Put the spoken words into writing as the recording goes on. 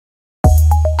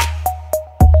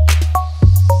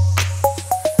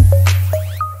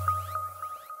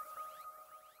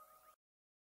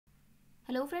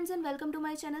Hello friends and welcome to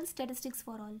my channel Statistics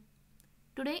for All.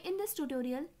 Today in this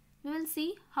tutorial we will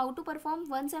see how to perform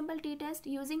one sample t-test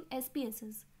using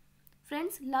SPSS.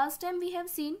 Friends, last time we have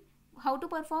seen how to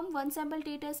perform one sample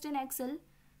t-test in Excel.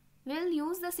 We will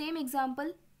use the same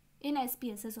example in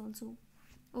SPSS also.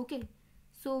 Okay,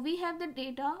 so we have the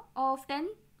data of 10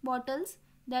 bottles,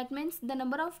 that means the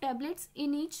number of tablets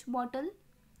in each bottle.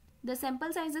 The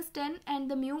sample size is 10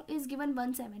 and the mu is given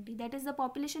 170, that is the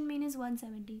population mean is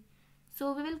 170.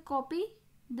 So we will copy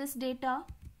this data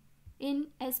in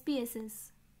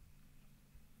SPSS.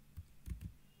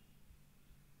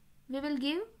 We will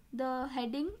give the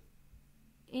heading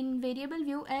in variable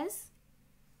view as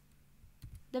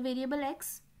the variable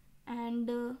x and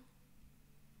will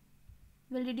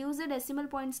reduce the decimal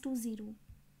points to 0.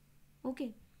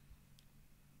 Okay.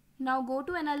 Now go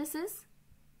to analysis,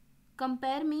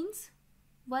 compare means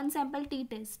one sample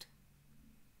t-test.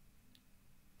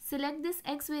 Select this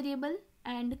x variable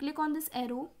and click on this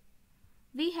arrow.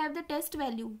 We have the test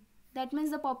value, that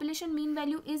means the population mean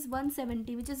value is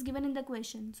 170, which is given in the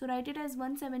question. So write it as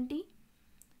 170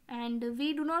 and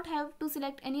we do not have to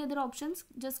select any other options,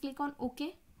 just click on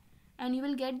OK and you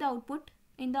will get the output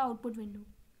in the output window.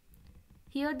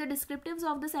 Here the descriptives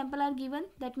of the sample are given,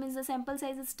 that means the sample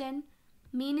size is 10,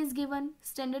 mean is given,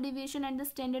 standard deviation and the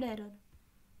standard error.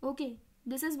 Okay,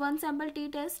 this is one sample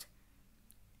t-test.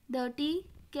 The t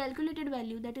calculated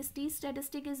value, that is t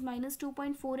statistic, is minus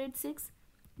 2.486,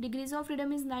 degrees of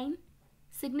freedom is 9,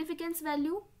 significance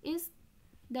value is,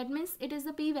 that means it is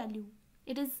the p value,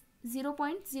 it is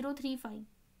 0.035,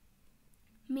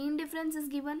 mean difference is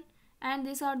given and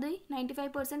these are the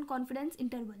 95% confidence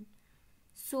interval.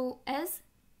 So as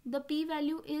the p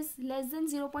value is less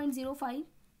than 0.05,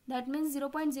 that means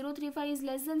 0.035 is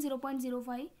less than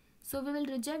 0.05, so we will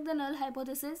reject the null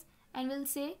hypothesis and will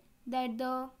say that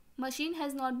the machine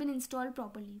has not been installed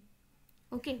properly.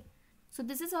 Okay, so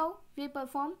this is how we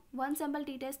perform one sample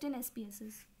t-test in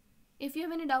SPSS. If you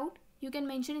have any doubt, you can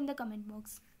mention in the comment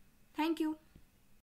box. Thank you.